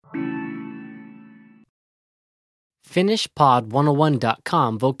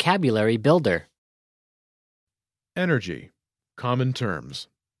finishpod101.com vocabulary builder. Energy. Common terms.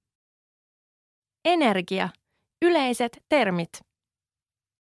 Energia. Yleiset termit.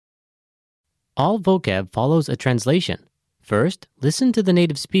 All vocab follows a translation. First, listen to the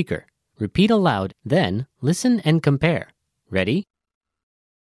native speaker. Repeat aloud, then listen and compare. Ready?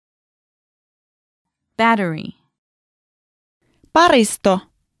 Battery. Paristo.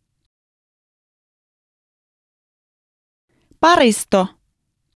 Paristo.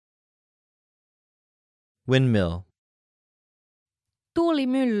 Windmill.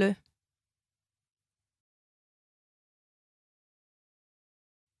 Tuulimylly.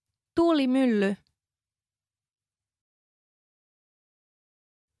 Tuulimylly.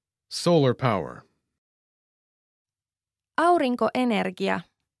 Solar power. Aurinkoenergia.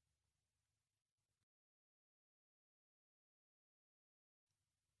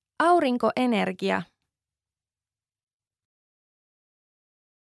 Aurinkoenergia.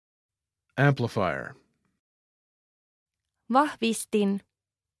 Amplifier. Vahvistin.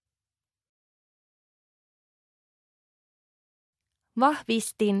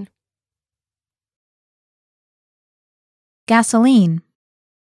 Vahvistin. Gasoline.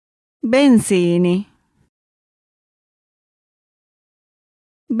 Bensiini.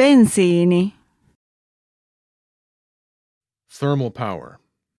 Bensiini. Thermal power.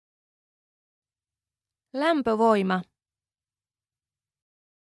 Lämpövoima.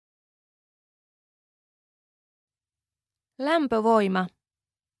 Lämpövoima.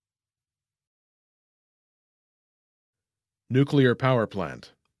 Nuclear power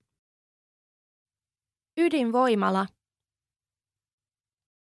plant. Ydinvoimala.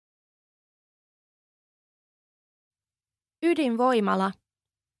 Ydinvoimala.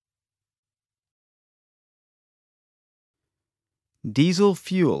 Diesel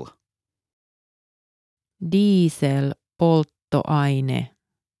fuel. Dieselpolttoaine.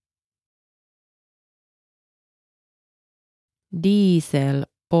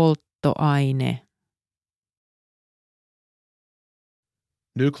 Dieselpolttoaine.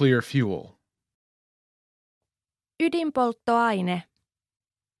 Nuclear fuel. Ydinpolttoaine.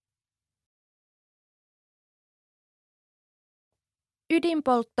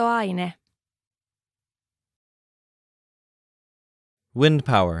 Ydinpolttoaine. Wind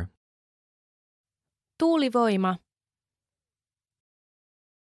power. Tuulivoima.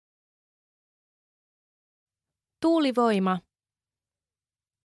 Tuulivoima.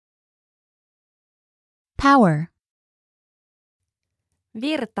 Power.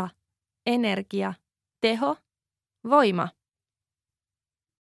 Virta. Energia. Teho. Voima.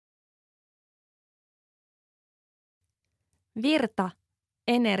 Virta.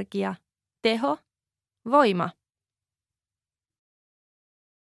 Energia. Teho. Voima.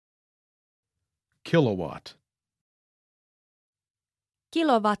 Kilowatt.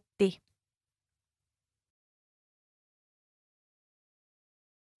 Kilowatti.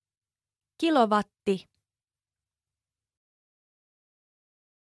 Kilowatti.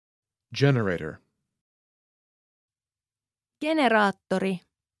 Generator. Generaattori.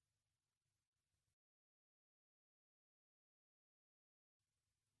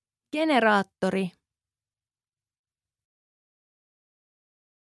 Generaattori.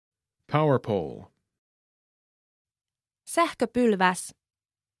 Power pole. Sähköpylväs.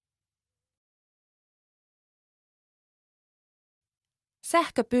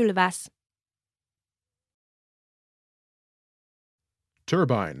 Sähköpylväs.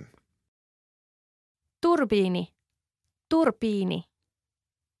 Turbine. Turbiini. Turbiini.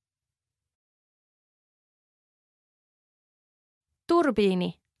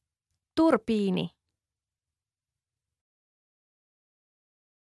 Turbiini. Turbiini.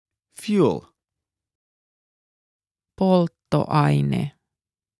 Fuel. Polttoaine.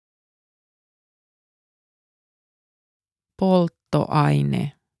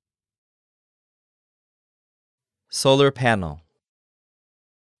 Polttoaine. Solar panel.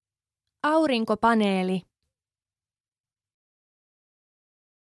 Aurinkopaneeli.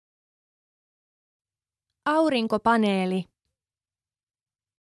 Aurinkopaneeli.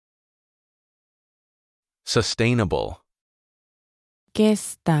 Sustainable.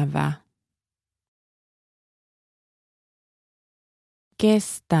 Kestävä.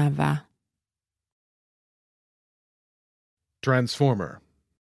 Kestävä. Transformer.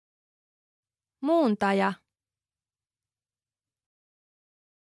 Muuntaja.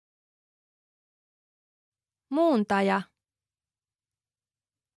 Muuntaja.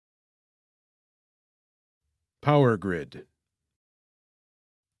 Power grid.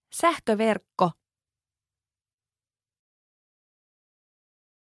 Sähköverkko.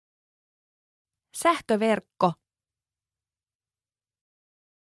 Sähköverkko.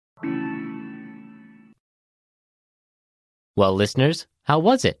 Well, listeners, how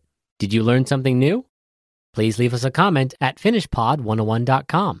was it? Did you learn something new? Please leave us a comment at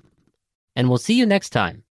finishpod101.com. And we'll see you next time.